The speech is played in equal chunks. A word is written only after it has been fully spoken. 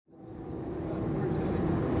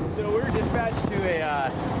dispatched to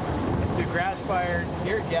a grass fire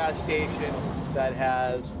near a gas station that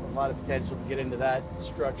has a lot of potential to get into that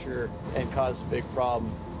structure and cause a big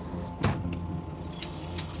problem.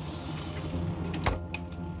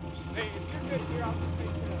 Hey, if you're good here, I'll just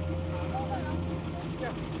take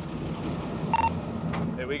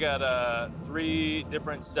Hey, we got 3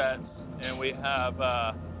 different sets, and we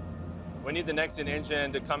have we need the next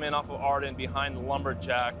engine to come in off of Arden behind the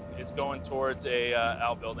lumberjack. It's going towards a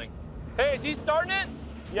outbuilding. Hey, is he starting it?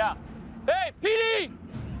 Yeah. Hey, PD!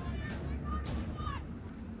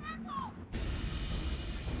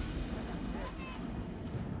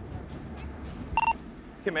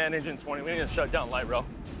 Command engine 20, we need to shut down light rail.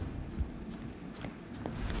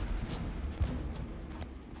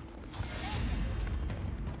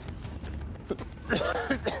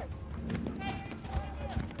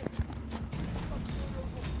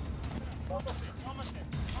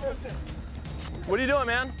 What are you doing,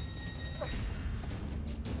 man?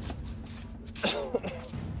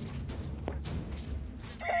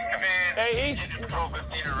 Hey, East. Patrol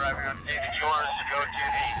 15 arriving on scene. Did you want us to go to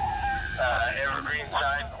the Evergreen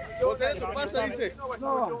side? Voltea tu panza, dice.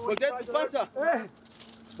 Voltea tu panza.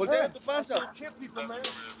 Voltea tu panza.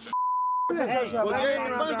 Voltea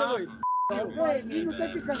tu panza, güey.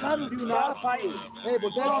 Hey,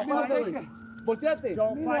 voltea tu panza, güey. Volteate.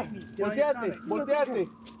 Volteate. Volteate.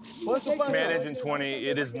 Command engine 20,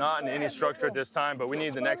 it is not in any structure at this time, but we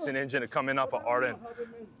need the next engine to come in off of Arden,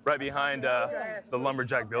 right behind the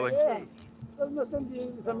lumberjack building. They're coming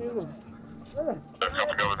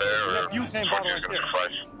over there, or butane bottle right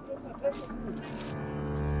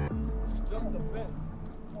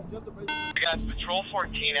we got Patrol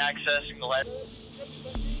 14 accessing the left.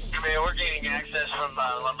 Command, we're gaining access from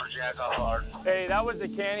lumberjack off of Arden. Hey, that was the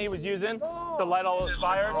can he was using to light all those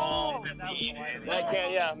fires? That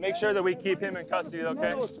can, yeah. Make sure that we keep him in custody,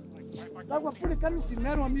 okay?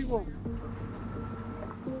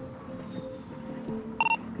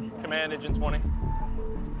 Command engine 20.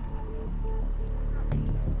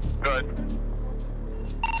 Good.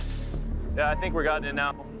 Yeah, I think we're gotten it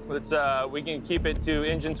now. Let's we can keep it to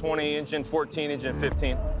engine 20, engine 14, engine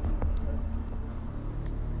 15.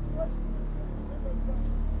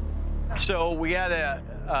 So we had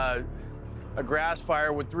a grass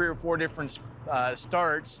fire with 3 or 4 different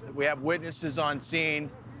starts. We have witnesses on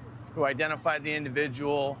scene who identified the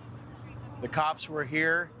individual. The cops were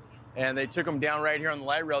here, and they took him down right here on the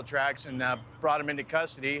light rail tracks and brought him into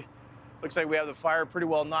custody. Looks like we have the fire pretty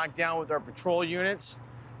well knocked down with our patrol units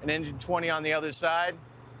and engine 20 on the other side.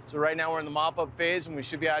 So right now we're in the mop-up phase, and we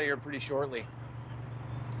should be out of here pretty shortly.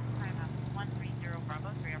 130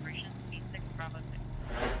 Bravo, 3 operations, speed 6 Bravo 6.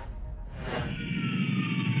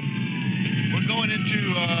 We're going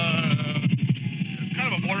into, it's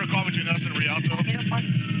kind of a border call between us and Rialto for a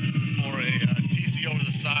TC over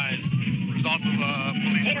the side, result of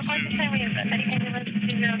police pursuit. We have medic ambulance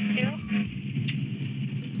 202. Let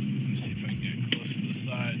me see if I can get close to the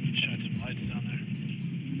side and shine some lights down there.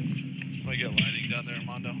 Probably get lighting down there,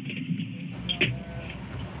 Armando.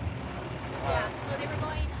 Yeah, so they were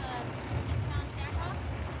going eastbound Shamrock.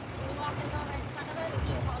 We walked in over in front of us,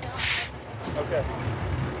 he called out. Okay.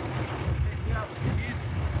 Yeah, he's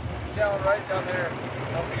down right down there.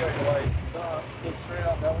 Help me get the light. Look straight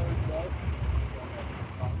out that way.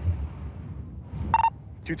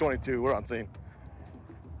 222, we're on scene.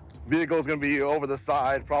 Vehicle's gonna be over the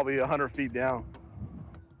side, probably 100 feet down.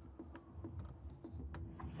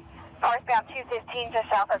 Northbound 215 just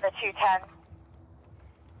south of the 210.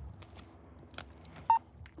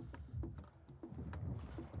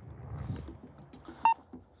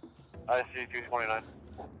 I see 229.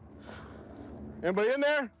 Anybody in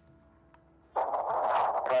there?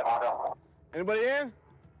 Right, Mondo. Anybody in?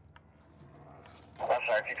 I'm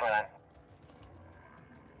sorry, 229.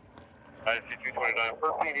 I see 229.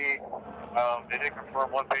 Per PD, they did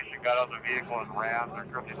confirm one patient got out of the vehicle and ran. They're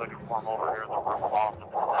currently looking for him over here in the room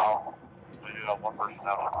office now. They did have one person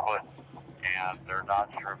out on foot, and they're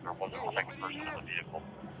not sure if there wasn't a second person in the vehicle.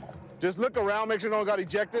 Just look around, make sure no one got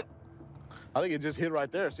ejected. I think it just hit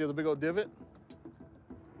right there. See the big old divot?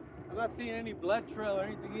 I'm not seeing any blood trail or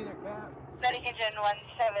anything either, Cap. Medic engine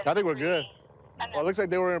 17. I think we're good. Well, it looks like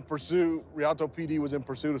they were in pursuit. Rialto PD was in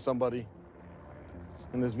pursuit of somebody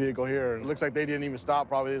in this vehicle here. It looks like they didn't even stop,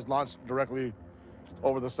 probably just launched directly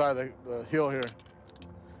over the side of the hill here.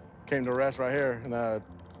 Came to rest right here. And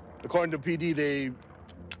according to PD,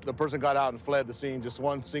 the person got out and fled the scene, just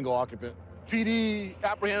one single occupant. PD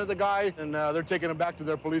apprehended the guy, and they're taking him back to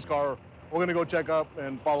their police car. We're gonna go check up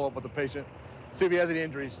and follow up with the patient, see if he has any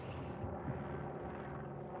injuries.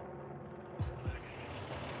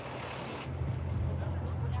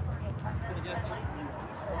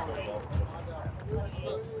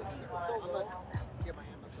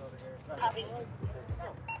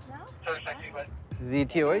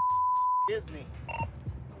 ZTO.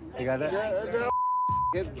 You got that?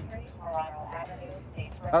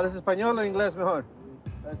 ¿Hablas español o inglés mejor?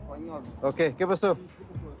 Español. Ok, ¿qué pasó?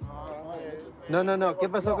 No. ¿Qué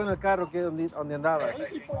pasó con el carro? ¿Dónde andabas?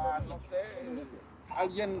 No sé.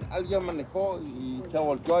 Alguien manejó y se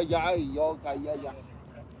volteó allá y yo caí allá.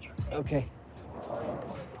 Ok.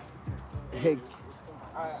 Hey.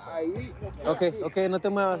 Ahí. Ok, no te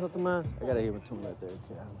muevas. I gotta hear my tune right there.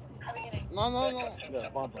 Okay. No.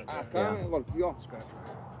 Acá me golpeó.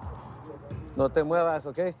 No te muevas,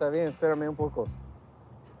 ok? Está bien, espérame un poco.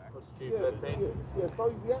 Si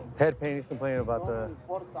estoy bien. Head pain, he's complaining about No the me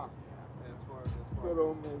importa.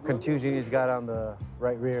 Pero me duele. contusion he's got on the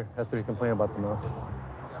right rear. That's what he's complaining about the most.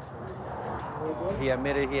 He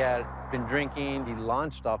admitted he had been drinking. He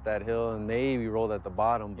launched off that hill and maybe rolled at the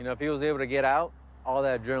bottom. You know, if he was able to get out, all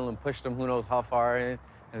that adrenaline pushed him who knows how far in,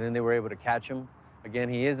 and then they were able to catch him. Again,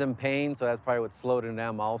 he is in pain, so that's probably what slowed him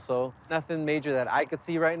down also. Nothing major that I could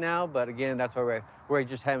see right now, but again, that's why we're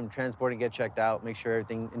just having him transported and get checked out, make sure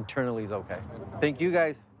everything internally is okay. Thank you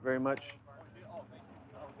guys very much.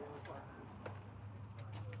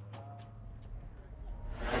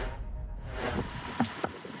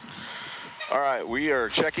 All right, we are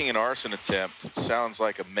checking an arson attempt. It sounds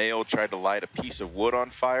like a male tried to light a piece of wood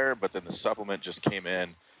on fire, but then the supplement just came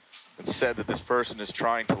in and said that this person is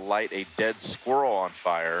trying to light a dead squirrel on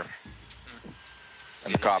fire,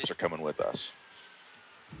 and the cops are coming with us.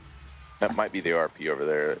 That might be the RP over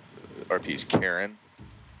there. RP's Karen. Does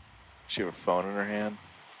she have a phone in her hand?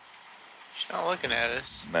 She's not looking at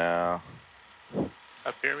us. No.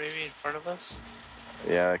 Up here, maybe in front of us?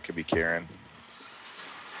 Yeah, that could be Karen.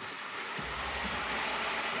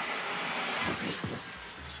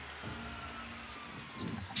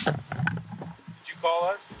 Did you call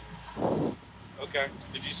us? Okay.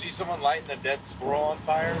 Did you see someone lighting a dead squirrel on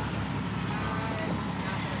fire?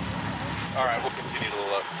 All right, we'll continue to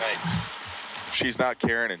look. Thanks. She's not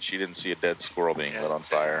Karen, and she didn't see a dead squirrel being lit on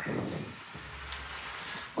fire.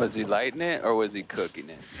 Was he lighting it or was he cooking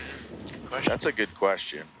it? That's a good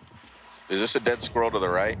question. Is this a dead squirrel to the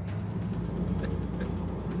right?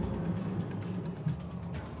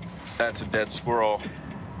 That's a dead squirrel.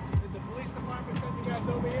 Did the police department send you guys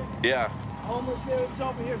over here? Yeah. Homeless dude's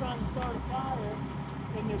over here trying to start a fire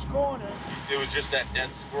in this corner. It was just that dead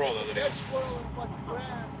squirrel the other day. Dead squirrel in a bunch of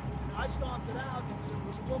grass. And I stomped it out, and there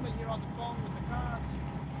was a woman here on the phone with the cops.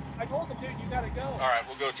 I told the dude, you gotta go. All right,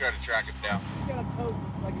 we'll go try to track him down. He's got a tote,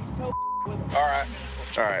 like he's tote with him. All right.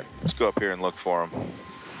 All right, let's go up here and look for him.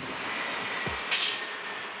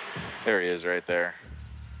 There he is right there.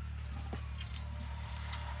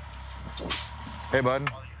 Hey, bud.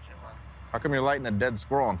 How come you're lighting a dead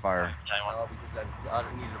squirrel on fire? Because I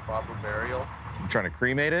needed a proper burial. You trying to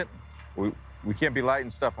cremate it? We can't be lighting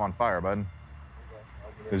stuff on fire, bud.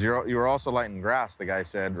 Because you were also lighting grass, the guy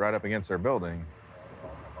said, right up against their building.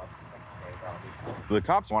 The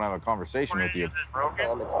cops want to have a conversation with you.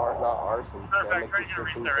 Tell them it's not arson. It's gonna make this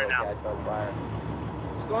police don't catch on fire.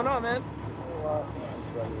 What's going on, man?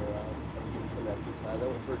 Just running around. I'm doing some exercise. I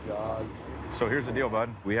went for a jog. So here's the deal, bud.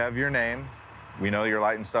 We have your name. We know you're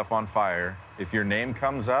lighting stuff on fire. If your name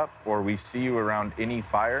comes up or we see you around any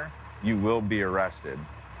fire, you will be arrested.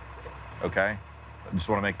 Okay? I just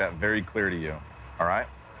want to make that very clear to you. All right?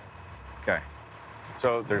 Okay.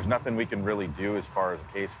 So there's nothing we can really do as far as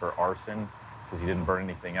a case for arson because he didn't burn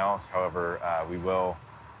anything else. However, we will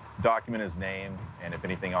document his name, and if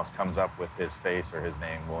anything else comes up with his face or his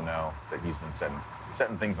name, we'll know that he's been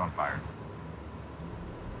setting things on fire.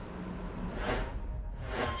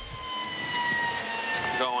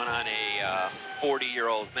 Going on a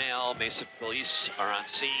 40-year-old male. Mesa police are on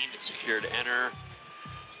scene. It's secure to enter.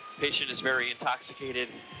 Patient is very intoxicated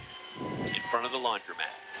in front of the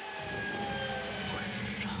laundromat.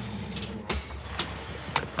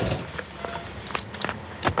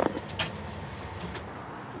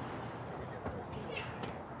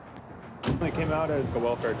 It came out as a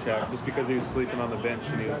welfare check just because he was sleeping on the bench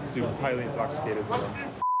and he was super highly intoxicated. So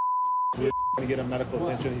we're going to get him medical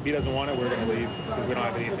attention. If he doesn't want it, we're going to leave because we don't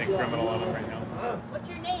have anything criminal on him right now. What's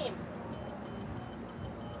your name?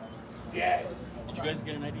 Yeah. Did you guys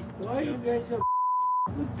get an ID? Why you guys are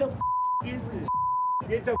what the is this?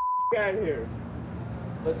 Get the out of here.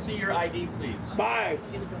 Let's see your ID, please. Bye.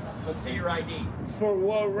 Let's see your ID. For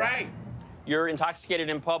what right? You're intoxicated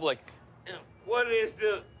in public. What is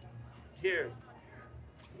the here?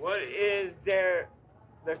 What is the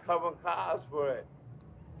common cause for it?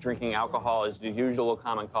 Drinking alcohol is the usual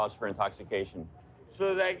common cause for intoxication.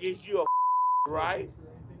 So that gives you a right?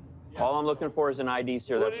 All I'm looking for is an ID,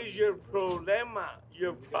 sir. What is your problema?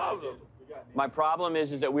 Your problem? My problem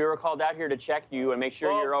is that we were called out here to check you and make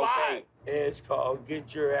sure you're okay. Fine. It's called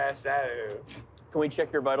get your ass out of here. Can we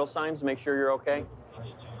check your vital signs, make sure you're okay?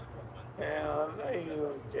 Hell, no,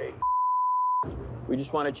 you okay. We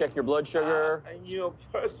just want to check your blood sugar. And you know,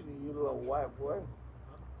 personally, you little white boy.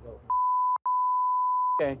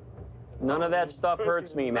 Okay. None of that stuff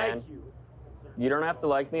hurts me, man. Like you. You don't have to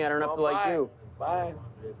like me. I don't have to like you. Bye.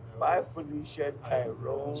 Bye, Felicia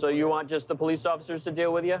Tyrone. So you want just the police officers to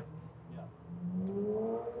deal with you?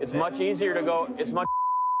 It's much easier to go. It's much.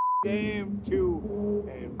 Game 2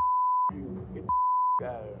 and you. Get the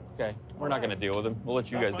out of here. Okay. We're not going to deal with him. We'll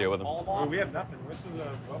let you guys deal with him. Well, we have nothing. This is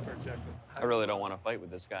a welfare check. I really don't want to fight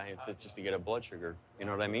with this guy just to get a blood sugar. You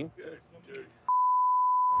know what I mean?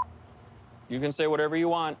 You can say whatever you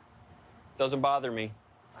want. Doesn't bother me.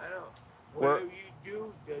 I know. Whatever you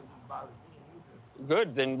do doesn't bother me either.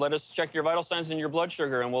 Good. Then let us check your vital signs and your blood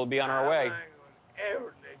sugar, and we'll be on our way. I'm not gonna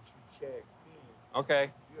ever let you check me.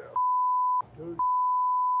 Okay. You're a dirty.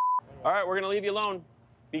 All right, we're going to leave you alone.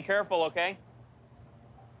 Be careful, okay?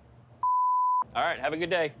 All right, have a good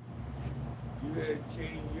day. You gotta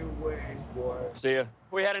change your ways, boy. See ya.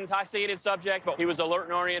 We had an intoxicated subject, but he was alert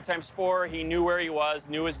and oriented ×4. He knew where he was,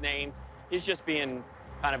 knew his name. He's just being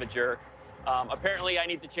kind of a jerk. Apparently, I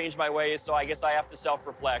need to change my ways, so I guess I have to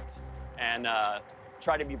self-reflect and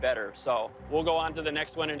try to be better. So we'll go on to the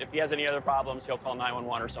next one, and if he has any other problems, he'll call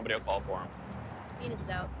 911 or somebody will call for him. Penis is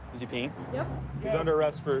out. Is he peeing? Yep. He's under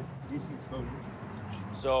arrest for DC exposure.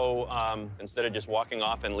 So instead of just walking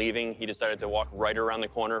off and leaving, he decided to walk right around the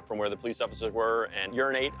corner from where the police officers were and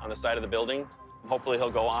urinate on the side of the building. Hopefully he'll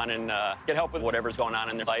go on and get help with whatever's going on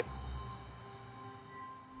in their life.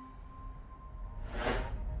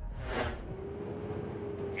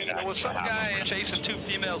 There was some guy chasing 2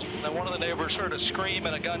 females, and one of the neighbors heard a scream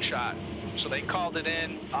and a gunshot. So they called it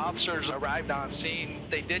in. Officers arrived on scene.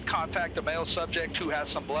 They did contact the male subject who has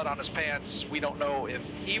some blood on his pants. We don't know if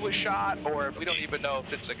he was shot or we don't even know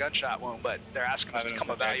if it's a gunshot wound, but they're asking us to come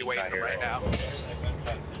evaluate him right now.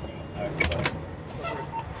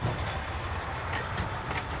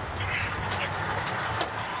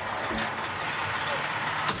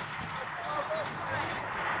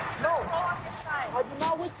 No, I do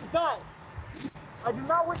not wish to die. I do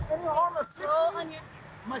not wish any harm or sickness.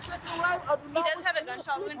 My second life, I do not. He does have a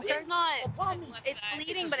gunshot wound. It's not. It's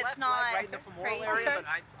bleeding, but it's not crazy. Okay.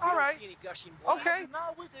 All right. Okay.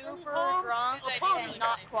 Super drunk and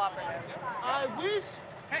not cooperative. I wish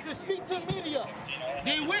to speak to media.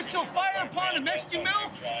 They wish to fire upon the Mexican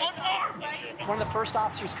male unarmed. One of the first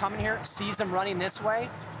officers coming here sees him running this way,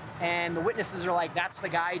 and the witnesses are like, "That's the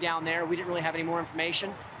guy down there." We didn't really have any more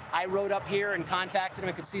information. I rode up here and contacted him.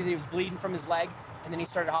 I could see that he was bleeding from his leg. And then he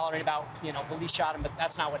started hollering about, police shot him, but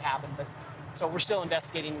that's not what happened. But so we're still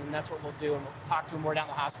investigating, and that's what we'll do. And we'll talk to him more down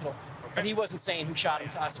the hospital. Okay. But he wasn't saying who shot him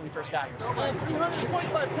to us when we first got here. So.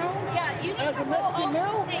 325 pounds? Yeah, you need as a Mexican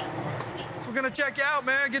male? So we're gonna check you out,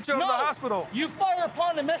 man. Get you over to the hospital. You fire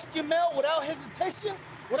upon the Mexican male without hesitation,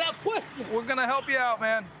 without question. We're gonna help you out,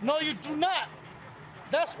 man. No, you do not.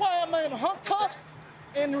 That's why I'm in handcuffs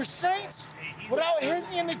and restraints without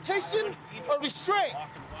hesitation or restraint.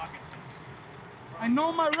 I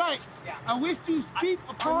know my rights. I wish to speak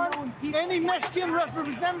upon any Mexican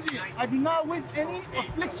representative. I do not wish any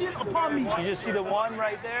affliction upon me. You just see the one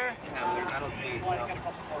right there? I don't see it.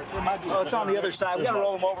 Oh, it's on the other side. We gotta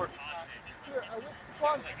roll him over.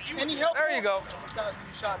 Any help? There you go.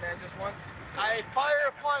 You shot, man, just once. I fire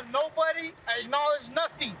upon nobody. I acknowledge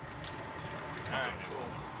nothing.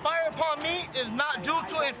 Fire upon me is not due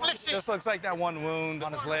to infliction. Just looks like that one wound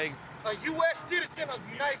on his leg. A U.S. citizen of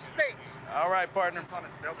the United States. All right, partner.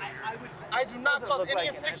 I do not cause any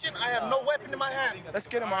infliction. I have no weapon in my hand. Let's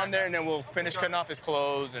get him on there, and then we'll finish cutting off his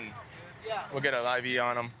clothes, and we'll get an IV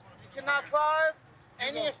on him. You cannot cause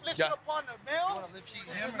any infliction upon the male.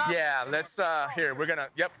 Yeah, let's, here, we're gonna,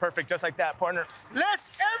 yep, perfect, just like that, partner. Let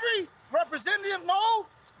every representative know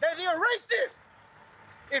that they are racist.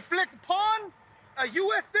 Inflict upon a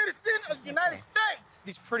U.S. citizen of the United States.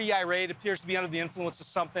 He's pretty irate, appears to be under the influence of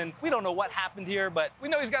something. We don't know what happened here, but we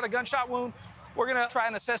know he's got a gunshot wound. We're gonna try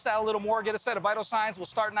and assess that a little more, get a set of vital signs. We'll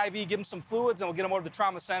start an IV, give him some fluids, and we'll get him over to the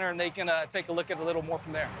trauma center, and they can take a look at it a little more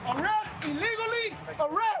from there. Arrest, illegally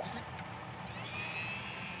arrest.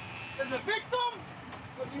 Is a victim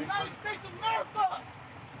of the United States of America. All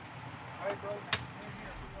right, bro.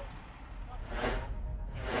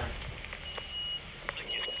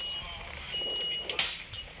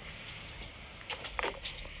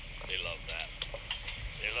 They love that.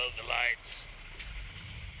 They love the lights.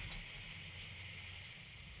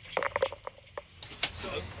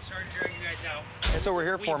 guys out. That's what we're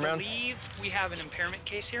here for, man. We believe we have an impairment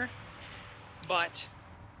case here, but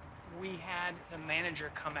we had the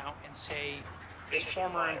manager come out and say this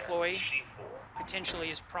former employee potentially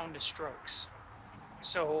is prone to strokes.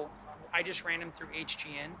 So I just ran him through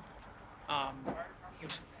HGN.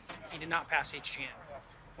 He did not pass HGN.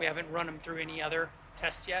 We haven't run him through any other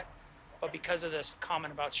tests yet, but because of this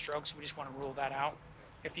comment about strokes, we just want to rule that out.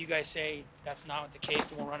 If you guys say that's not the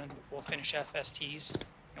case, then we'll finish FSTs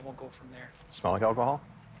and we'll go from there. Smell like alcohol?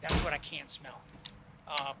 That's what I can't smell.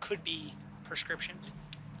 Could be prescription.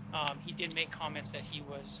 He did make comments that he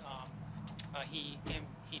was,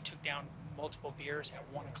 he took down multiple beers at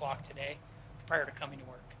 1 o'clock today prior to coming to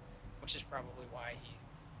work, which is probably why he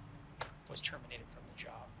was terminated from the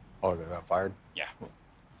job. Oh, they got fired? Yeah.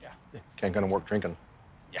 Yeah. Can't come to work drinking.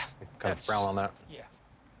 Yeah. Kind of frown on that. Yeah.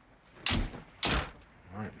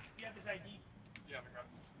 All right. You have his ID? Yeah, I got it.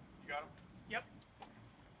 You got him? Yep.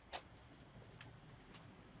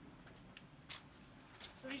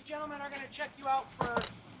 So these gentlemen are going to check you out for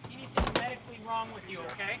anything medically wrong with you,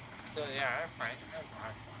 okay? So, yeah, I'm fine. I'm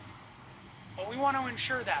fine. Well, we want to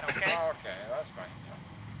ensure that, okay? Oh, okay, that's fine.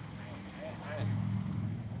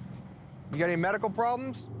 You got any medical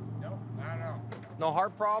problems? No, no. No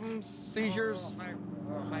heart problems, seizures?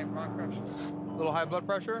 Little high blood pressure. Little high blood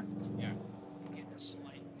pressure? Yeah. Getting a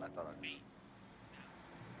slight faint.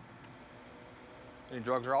 Any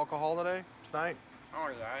drugs or alcohol today, tonight? Oh,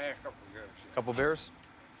 yeah, I had a couple of beers. Couple beers?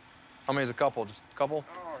 How many's a couple? Just a couple?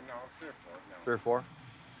 Oh, no, 3 or 4. No. 3 or 4?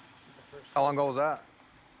 How long ago was that?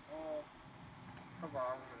 Oh, a couple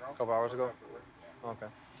hours ago. A couple hours ago? Okay.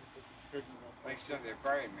 They said they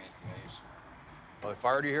fired me today. So. Well, they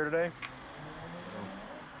fired you here today?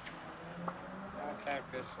 That's kind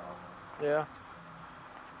of pissed off. Yeah.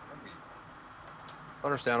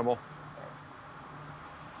 Understandable.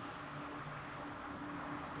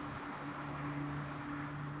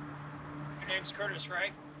 Your name's Curtis,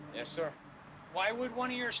 right? Yes, sir. Why would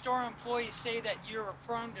one of your store employees say that you're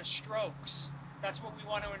prone to strokes? That's what we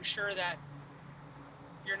want to ensure, that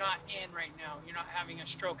you're not in right now. You're not having a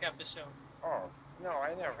stroke episode. Oh, no,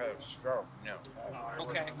 I never had a stroke, no.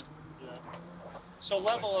 Okay. So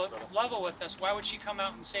level with us. Why would she come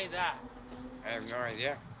out and say that? I have no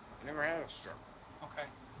idea. I never had a stroke. Okay.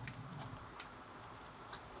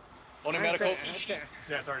 Only medical? Yeah,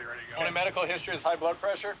 it's already ready to go. Only medical history is high blood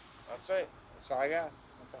pressure? That's it. That's all I got.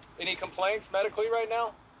 Okay. Any complaints medically right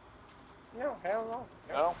now? No, hell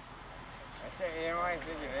no. No? I think, you know, I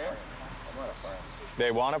think it is. I'm gonna fire him.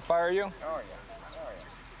 They want to fire you? Oh, yeah. Oh,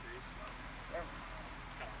 yeah.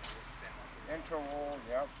 Yep. Interval,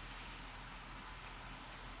 yep.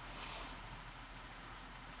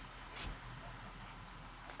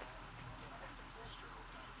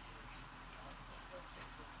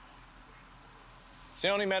 So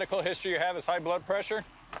the only medical history you have is high blood pressure?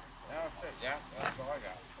 That's it, yeah. That's all I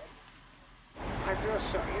got. I feel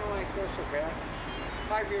so, I feel so bad.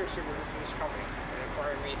 5 years ago, this company, and they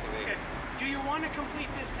fired me today. Okay. Do you want to complete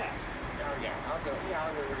this test? Oh, yeah, I'll do it. Yeah,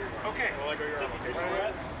 I'll do it. Okay. Well, I go your arm. Okay,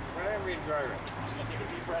 whenever you drive it. Just gonna take a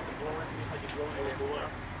deep breath and blow it. It's like you're blowing a balloon.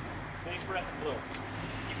 Big breath and blow.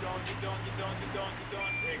 Keep going, keep going, keep going, keep going, keep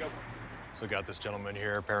going. There you go. So got this gentleman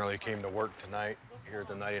here, apparently came to work tonight here at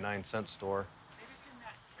the 99-cent store.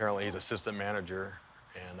 Apparently he's assistant manager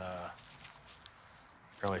and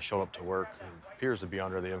apparently showed up to work. He appears to be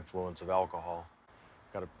under the influence of alcohol.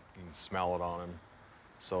 You can smell it on him.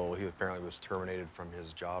 So he apparently was terminated from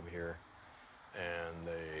his job here, and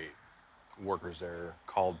the workers there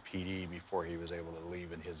called PD before he was able to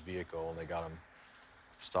leave in his vehicle, and they got him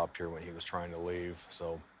stopped here when he was trying to leave.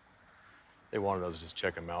 So they wanted us to just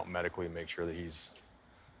check him out medically, make sure that he's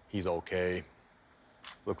okay.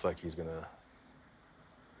 Looks like he's gonna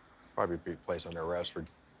probably be placed under arrest for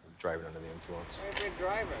driving under the influence. I've been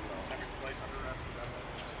driving, though. Second place under arrest for that.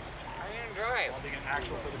 I didn't drive. Being an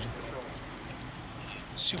actual physical control.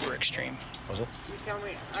 Super extreme. Was it? You tell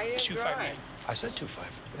me, I didn't 259. drive. I said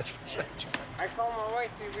 2.5. That's what I said. 2.5. I called my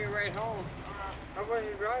wife to be right home. I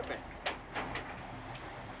wasn't driving.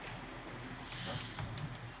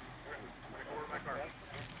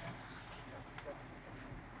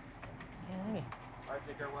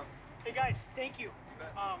 Hey guys, thank you.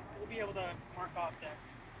 We'll be able to mark off that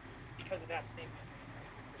because of that statement.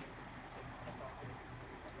 That's all.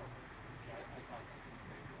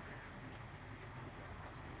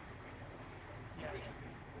 Yeah.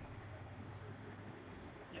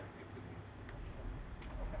 Yeah.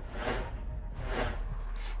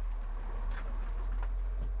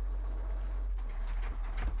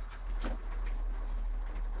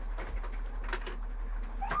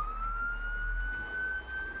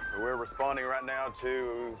 We're responding right now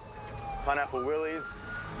to Pineapple Willie's.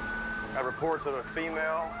 Have reports of a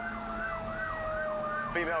female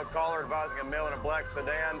caller advising a male in a black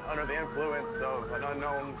sedan under the influence of an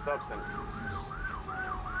unknown substance.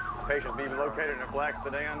 Patient being located in a black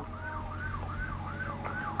sedan.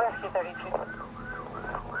 Rescue 32.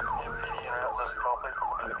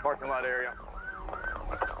 In the parking lot area.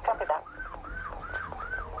 Copy that.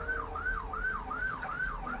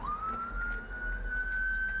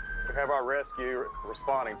 We have our rescue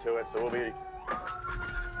responding to it, so we'll be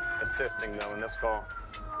assisting them in this call.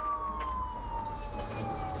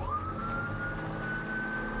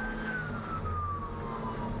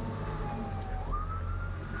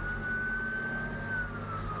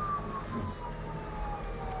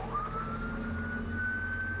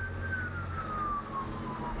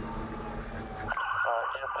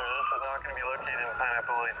 Yes, sir. This is not going to be located in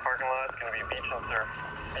Pineapple Willie's parking lot. It's going to be beach and surf.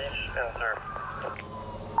 Beach and surf.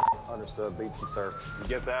 Understood. Beach and surf. You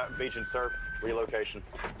get that? Beach and surf. Relocation.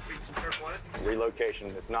 Beach and surf what? Relocation.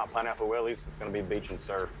 It's not Pineapple Willie's. It's going to be beach and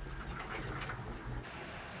surf.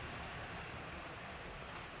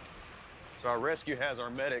 So our rescue has our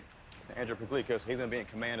medic, Andrew Paglikos. He's going to be in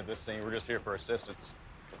command of this scene. We're just here for assistance.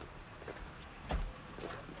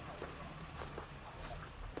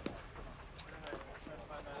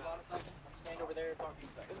 Stand over there, talk to you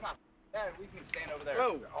a second. Come on. Yeah, we can stand over there.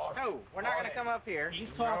 No, no, we're not going to come up here.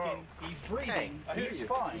 He's talking, he's breathing, he's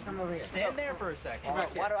fine. Come over here. Stand there for a second.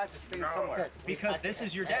 Why do I have to stand somewhere? Because this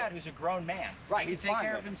is your dad who's a grown man. Right, He he's can take fine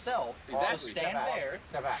care then. of himself. Exactly. So stand there.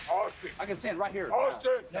 Step back. I can stand right here. No,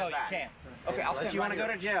 you can't. Okay, I'll Unless stand you want right to go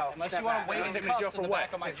here. to jail. Unless step you want back. to wait in Take the me to jail cuffs in the for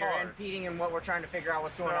back of my Because you're car. impeding in what we're trying to figure out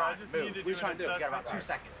what's going on. Move. What are you trying to do? We got about 2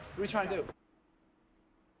 seconds. What are you trying to do?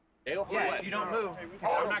 Yeah, if you don't move,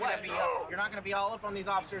 you're not going to be all up on these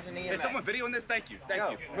officers in the EMS. Is someone videoing this? Thank you.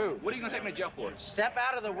 Thank you. Move. What are you going to take me to jail for? Step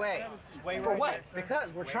out of the way. For what?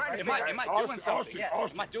 Because we're trying to Am I doing something? Yes.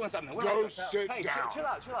 Am I doing something? Go sit Hey, down. chill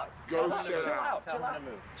out. Chill out. Go Chill sit out. down. Chill out. Tell him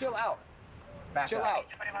to move. Chill out. Back Chill up. out.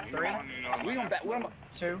 3. What am I?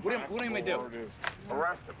 2. What do you mean do?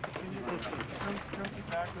 Arrest him.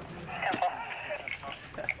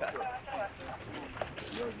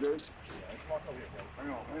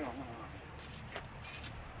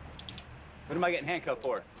 What am I getting handcuffed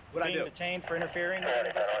for? What I do? Detained for interfering in the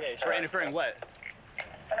investigation. For interfering what?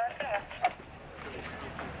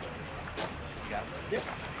 You got it? Yep.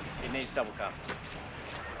 It needs double cup.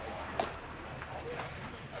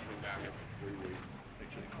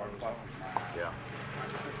 Yeah.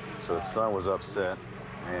 So his son was upset,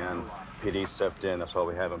 and PD stepped in. That's why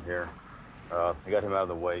we have him here. We got him out of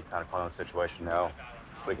the way, kind of calling the situation now.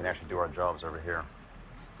 We can actually do our jobs over here.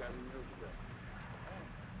 7 years ago.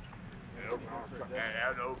 We're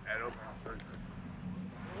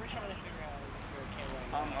trying to figure out if you're okay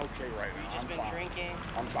right now. I'm okay right now. You just I'm been fine. drinking?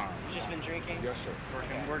 I'm fine. You just been drinking? Yes, sir.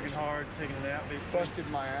 Working hard, taking a nap. Busted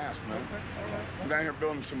my ass, man. I'm down here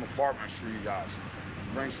building some apartments for you guys.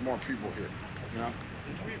 Bring some more people here, you know?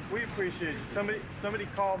 We appreciate you. Somebody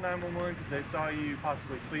called 911 because they saw you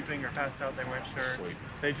possibly sleeping or passed out. They weren't sure. Sleep.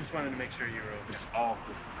 They just wanted to make sure you were okay. It's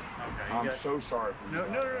awful. Okay. I'm so sorry for you.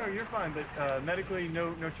 No, you're fine. But medically,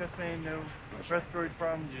 no chest pain, no respiratory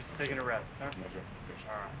problems. You're just taking a rest, huh? No, sir. Yes, sir.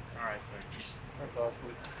 All right, sir. Just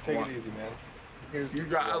Take it easy, man. you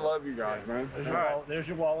guys, I love you guys, man. There's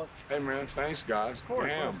your wallet. Hey, man, thanks, guys. course.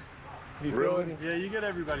 Damn. If you Really? feel any, Yeah, you get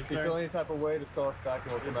everybody, if you sir. feel any type of way, just call us back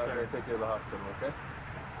and we'll come Yes, out sir. here and take you to the hospital, okay?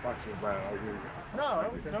 If I feel bad, I'll hear you.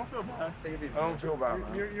 No, don't feel bad. Take it easy. I don't feel bad,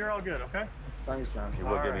 man. You're all good, okay? Thanks, man. If you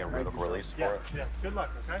would give me a Thank medical you, sir. release for Yeah, it. yeah. Good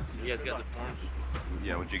luck, okay? You guys got the forms?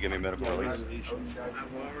 Yeah, would you give me a medical release?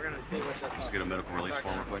 We're gonna see what that's Just get a medical release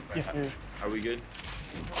form real quick. Yeah. Are we good?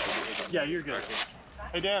 Yeah, you're good.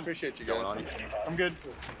 Hey, Dan. Appreciate you Going guys. on? I'm good.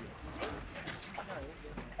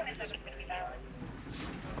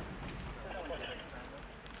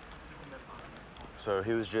 So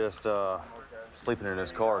he was just sleeping in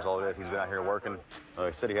his car is all it is. He's been out here working.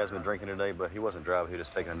 He said he hasn't been drinking today, but he wasn't driving. He was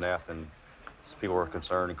just taking a nap, and people were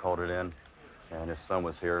concerned and called it in. And his son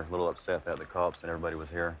was here, a little upset that the cops and everybody was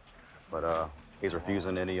here. But he's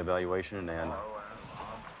refusing any evaluation, and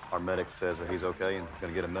our medic says that he's okay and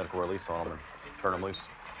going to get a medical release on him and turn him loose.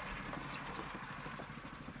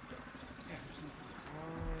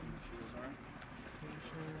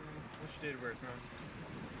 What's your date of birth, man?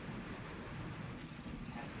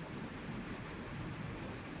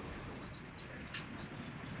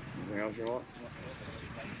 Anything else you want?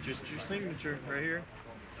 Just your signature right here.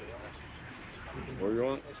 Where you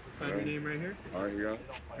want? Sign your name right here. All right, you got it?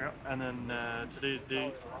 Yeah, and then today's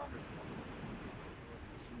date.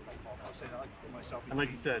 And like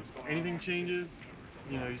you said, anything changes,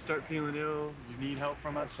 you start feeling ill, you need help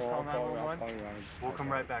from us, just call 911. We'll come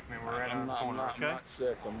right back, man. We're right around the corner, okay? I'm not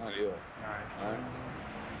sick. I'm not ill. All right. All right?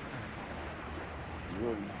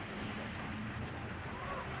 Really not.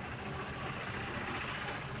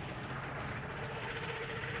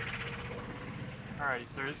 All right,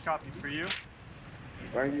 sir. This copy's for you.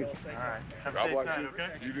 Thank you. All right. Have a God safe bless night, you. okay?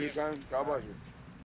 You do the same. God bless you.